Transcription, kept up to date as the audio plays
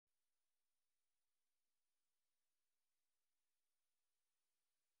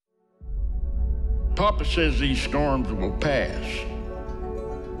Papa says these storms will pass.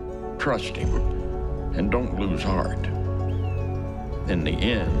 Trust him and don't lose heart. In the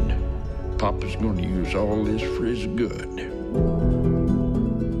end, Papa's going to use all this for his good.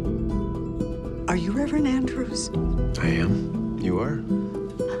 Are you Reverend Andrews? I am. You are?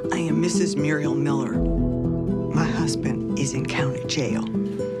 I am Mrs. Muriel Miller. My husband is in county jail.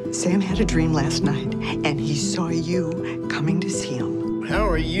 Sam had a dream last night, and he saw you coming to see him. How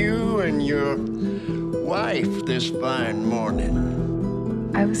are you and your wife this fine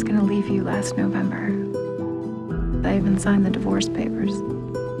morning? I was gonna leave you last November. I even signed the divorce papers.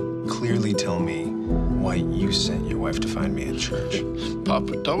 Clearly tell me why you sent your wife to find me at church.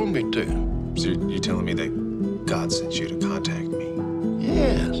 Papa told me to. So you're telling me that God sent you to contact me?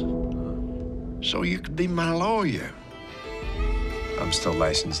 Yes. So you could be my lawyer. I'm still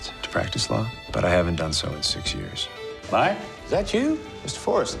licensed to practice law, but I haven't done so in 6 years. Mike, is that you? Mr.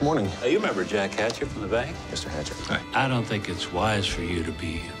 Forrest, good morning. You remember Jack Hatcher from the bank? Mr. Hatcher. I don't think it's wise for you to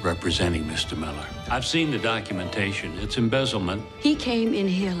be representing Mr. Miller. I've seen the documentation. It's embezzlement. He came in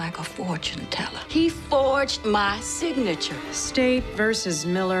here like a fortune teller. He forged my signature. State versus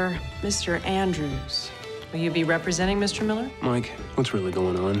Miller. Mr. Andrews, will you be representing Mr. Miller? Mike, what's really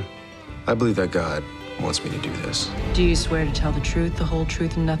going on? I believe that God wants me to do this. Do you swear to tell the truth, the whole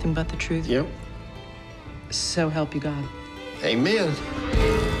truth, and nothing but the truth? Yep. So help you God. Amen.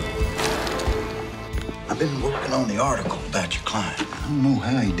 I've been working on the article about your client. I don't know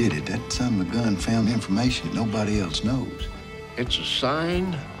how he did it. That son of a gun found information that nobody else knows. It's a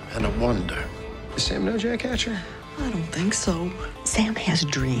sign and a wonder. Does Sam know Jack Hatcher? I don't think so. Sam has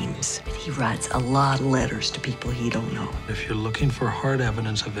dreams. He writes a lot of letters to people he don't know. If you're looking for hard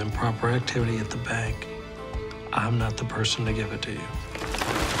evidence of improper activity at the bank, I'm not the person to give it to you.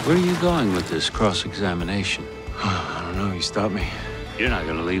 Where are you going with this cross-examination? I don't know. You stopped me. You're not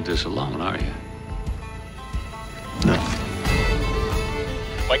going to leave this alone, are you? No.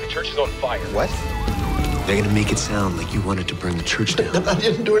 Mike, the church is on fire. What? They're gonna make it sound like you wanted to burn the church down. I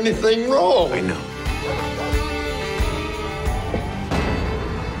didn't do anything wrong. I know.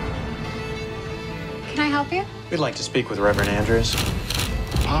 Can I help you? We'd like to speak with Reverend Andrews.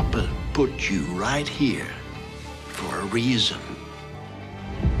 Papa put you right here for a reason.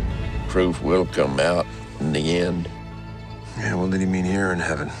 Truth will come out in the end. Yeah, what did he mean here or in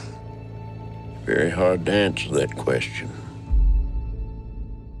heaven? Very hard to answer that question.